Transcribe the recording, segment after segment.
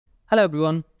Hello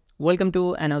everyone, welcome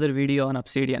to another video on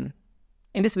Obsidian.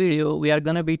 In this video, we are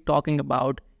going to be talking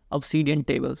about Obsidian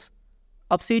tables.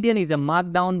 Obsidian is a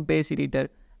Markdown based editor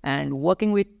and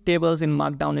working with tables in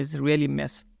Markdown is really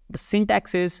mess. The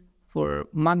syntaxes for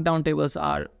Markdown tables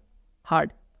are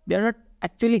hard. They are not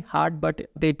actually hard, but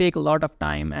they take a lot of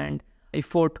time and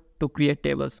effort to create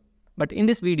tables. But in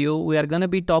this video, we are going to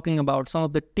be talking about some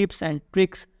of the tips and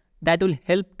tricks that will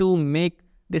help to make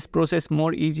this process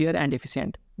more easier and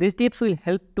efficient. These tips will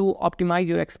help to optimize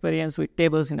your experience with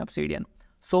tables in Obsidian.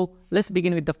 So let's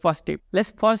begin with the first tip. Let's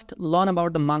first learn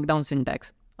about the Markdown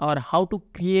syntax or how to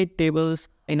create tables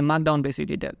in a Markdown based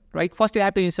editor, right? First, you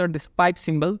have to insert this pipe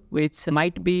symbol, which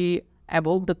might be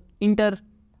above the enter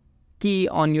key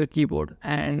on your keyboard.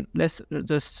 And let's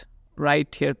just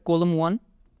write here column 1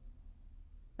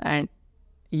 and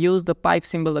use the pipe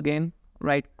symbol again,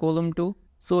 write column 2.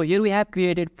 So here we have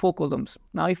created 4 columns.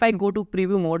 Now if I go to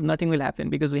preview mode, nothing will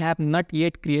happen because we have not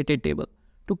yet created table.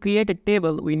 To create a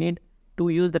table, we need to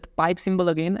use that pipe symbol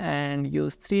again and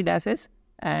use 3 dashes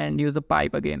and use the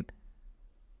pipe again.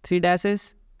 3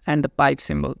 dashes and the pipe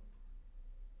symbol.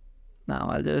 Now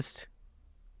I'll just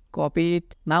copy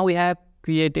it. Now we have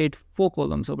created 4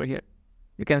 columns over here.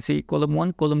 You can see column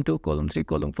 1, column 2, column 3,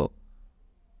 column 4.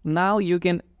 Now you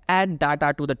can add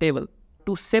data to the table.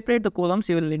 To separate the columns,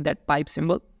 you will need that pipe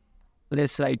symbol.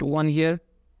 Let's write 1 here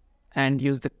and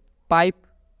use the pipe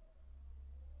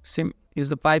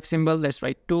symbol. Let's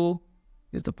write 2.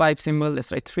 Use the pipe symbol.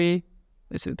 Let's write 3.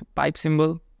 Let's use the pipe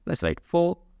symbol. Let's write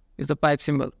 4. Use the pipe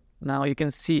symbol. Now you can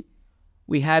see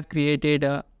we have created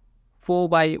a 4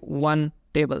 by 1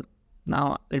 table.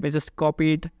 Now let me just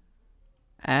copy it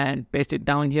and paste it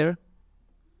down here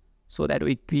so that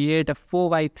we create a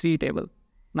 4 by 3 table.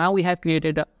 Now we have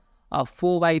created a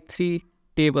 4 by 3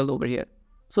 table over here.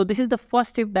 So this is the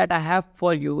first tip that I have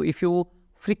for you if you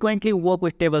frequently work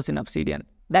with tables in Obsidian.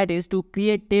 That is to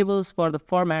create tables for the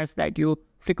formats that you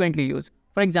frequently use.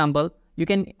 For example,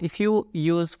 if you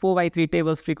use 4 by 3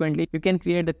 tables frequently, you can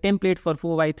create the template for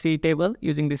 4 by 3 table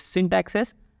using this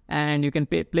syntaxes and you can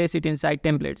place it inside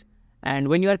templates. And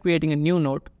when you are creating a new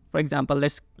note, for example,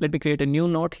 let me create a new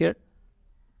note here.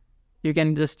 You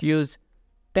can just use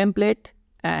template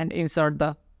and insert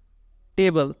the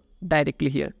table directly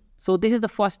here. So this is the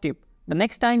first tip. The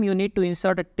next time you need to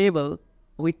insert a table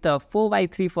with a 4 by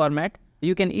 3 format,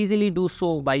 you can easily do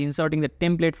so by inserting the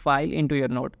template file into your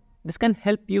node. This can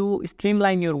help you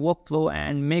streamline your workflow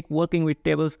and make working with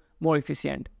tables more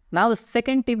efficient. Now the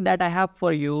second tip that I have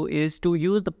for you is to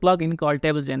use the plugin called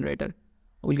Table Generator.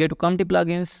 We'll go to Community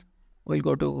Plugins, we'll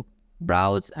go to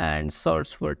Browse and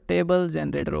search for Table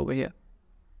Generator over here.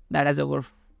 That has over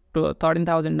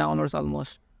 13,000 downloads,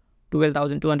 almost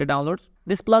 12,200 downloads.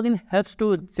 This plugin helps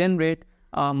to generate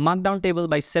a Markdown table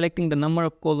by selecting the number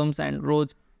of columns and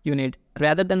rows you need.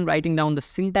 Rather than writing down the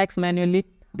syntax manually,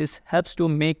 this helps to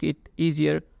make it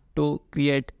easier to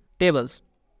create tables.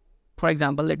 For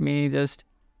example, let me just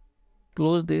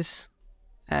close this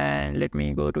and let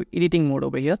me go to editing mode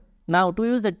over here. Now to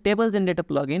use the Table Generator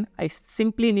plugin, I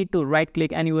simply need to right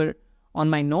click anywhere on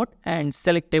my node and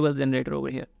select Table Generator over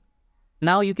here.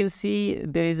 Now you can see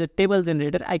there is a table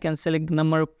generator. I can select the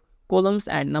number of columns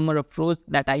and number of rows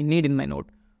that I need in my node.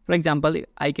 For example,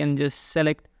 I can just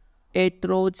select 8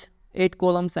 rows, 8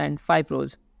 columns and 5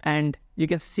 rows. And you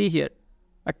can see here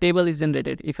a table is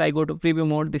generated. If I go to preview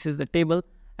mode, this is the table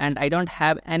and I don't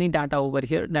have any data over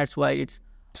here. That's why it's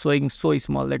showing so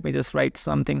small. Let me just write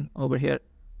something over here.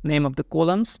 Name of the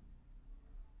columns,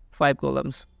 5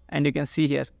 columns. And you can see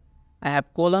here I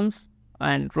have columns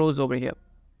and rows over here.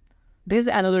 This is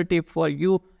another tip for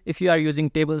you if you are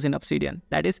using tables in Obsidian.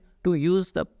 That is to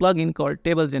use the plugin called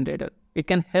Table Generator. It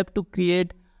can help to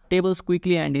create tables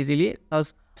quickly and easily,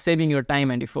 thus saving your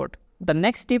time and effort. The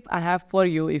next tip I have for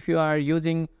you if you are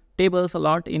using tables a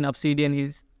lot in Obsidian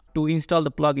is to install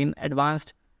the plugin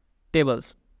Advanced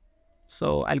Tables.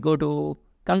 So I'll go to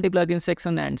Community Plugins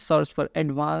section and search for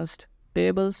Advanced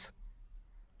Tables.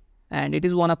 And it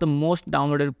is one of the most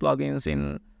downloaded plugins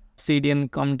in Obsidian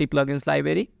Community Plugins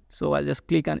library. So I'll just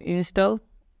click on install.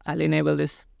 I'll enable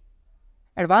this.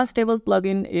 Advanced Table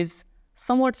plugin is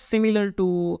somewhat similar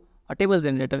to a table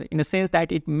generator in the sense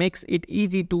that it makes it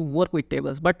easy to work with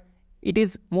tables, but it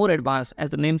is more advanced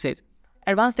as the name says.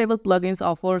 Advanced Table plugins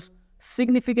offers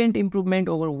significant improvement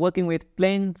over working with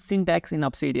plain syntax in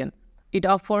Obsidian. It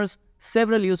offers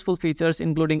several useful features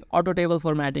including auto table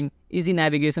formatting, easy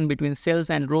navigation between cells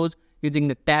and rows using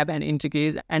the tab and enter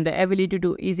keys, and the ability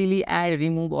to easily add,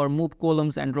 remove or move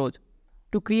columns and rows.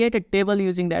 To create a table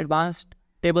using the Advanced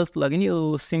Tables plugin,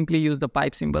 you simply use the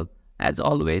pipe symbol as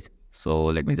always. So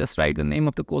let me just write the name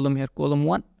of the column here, column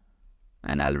 1.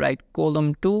 and I'll write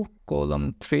column 2,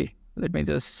 column 3. Let me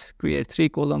just create 3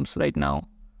 columns right now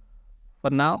for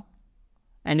now.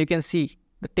 And you can see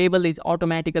the table is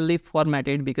automatically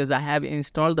formatted because I have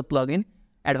installed the plugin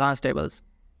Advanced Tables.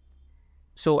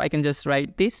 So I can just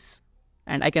write this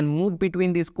and I can move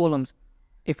between these columns.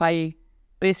 If I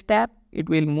press tab, it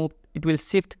will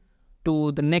shift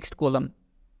to the next column.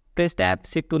 Press tab,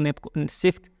 shift to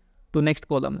next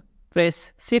column.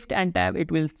 Press shift and tab,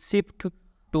 it will shift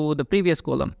to the previous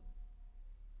column.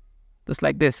 Just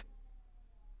like this.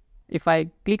 If I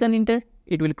click on enter,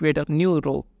 it will create a new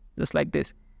row, just like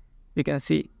this. You can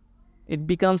see it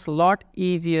becomes a lot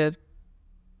easier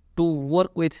to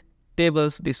work with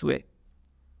tables this way,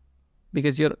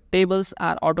 because your tables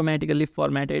are automatically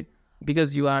formatted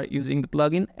because you are using the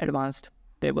plugin Advanced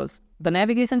Tables. The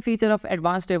navigation feature of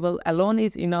Advanced Table alone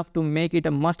is enough to make it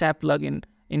a must-have plugin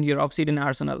in your Obsidian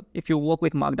arsenal if you work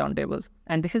with Markdown tables.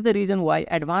 And this is the reason why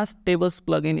Advanced Tables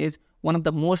plugin is one of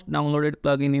the most downloaded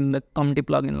plugin in the community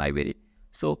plugin library.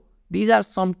 So these are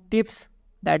some tips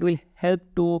that will help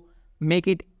to make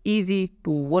it easy to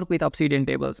work with Obsidian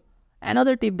tables.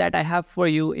 Another tip that I have for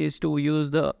you is to use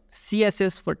the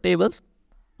CSS for tables.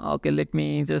 Okay, let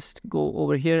me just go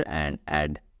over here and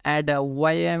add a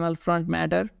YAML front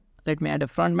matter. Let me add a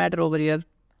front matter over here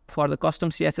for the custom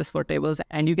CSS for tables,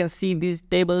 and you can see these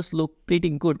tables look pretty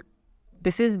good.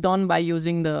 This is done by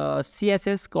using the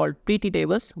CSS called Pretty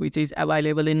Tables, which is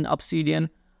available in Obsidian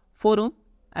forum,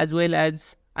 as well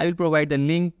as I will provide the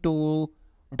link to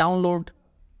download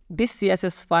this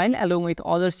CSS file along with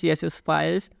other CSS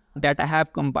files that I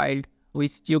have compiled,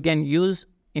 which you can use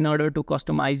in order to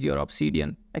customize your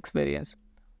Obsidian experience.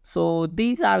 So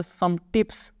these are some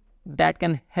tips that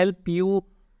can help you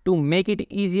to make it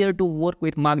easier to work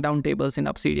with Markdown tables in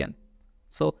Obsidian.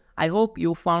 So I hope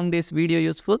you found this video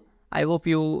useful. I hope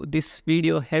this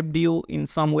video helped you in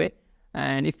some way.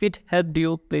 And if it helped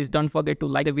you, please don't forget to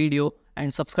like the video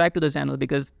and subscribe to the channel,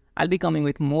 because I'll be coming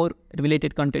with more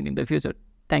related content in the future.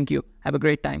 Thank you. Have a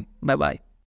great time. Bye-bye.